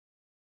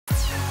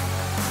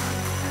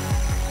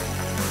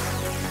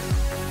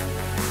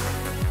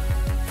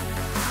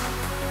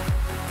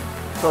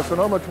So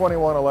Sonoma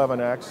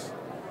 2111X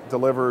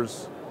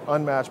delivers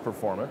unmatched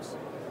performance.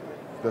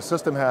 The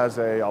system has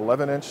a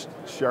 11-inch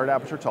shared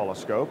aperture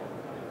telescope.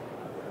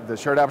 The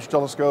shared aperture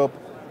telescope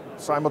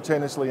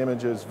simultaneously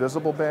images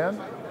visible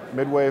band,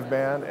 midwave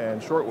band,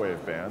 and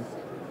shortwave band.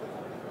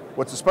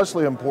 What's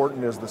especially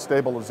important is the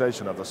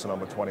stabilization of the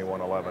Sonoma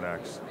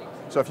 2111X.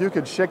 So if you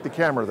could shake the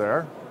camera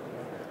there,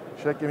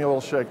 give me a little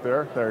shake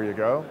there, there you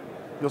go.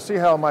 You'll see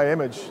how my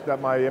image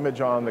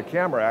on the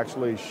camera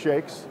actually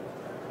shakes,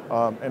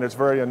 and it's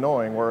very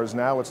annoying, whereas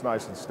now it's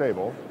nice and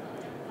stable.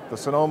 The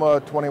Sonoma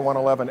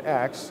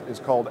 2111X is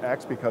called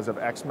X because of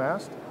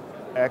X-mast.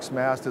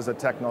 X-mast is a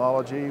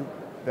technology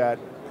that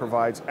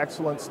provides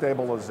excellent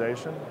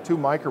stabilization, 2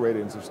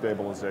 microradians of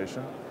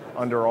stabilization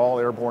under all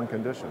airborne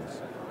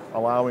conditions,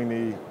 allowing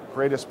the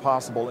greatest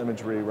possible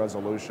imagery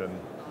resolution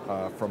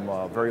from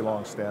very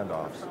long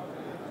standoffs.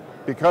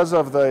 Because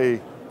of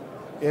the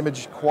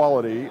image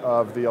quality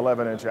of the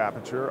 11-inch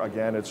aperture,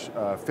 again, it's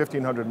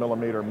 1500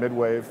 millimeter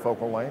midwave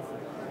focal length,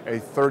 a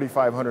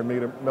 3500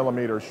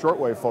 millimeter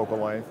shortwave focal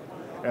length,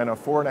 and a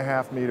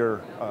 4.5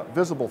 meter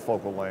visible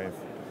focal length,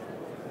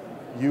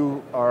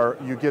 you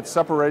get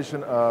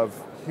separation of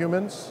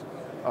humans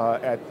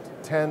at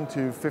 10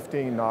 to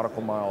 15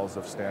 nautical miles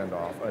of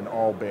standoff in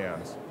all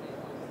bands.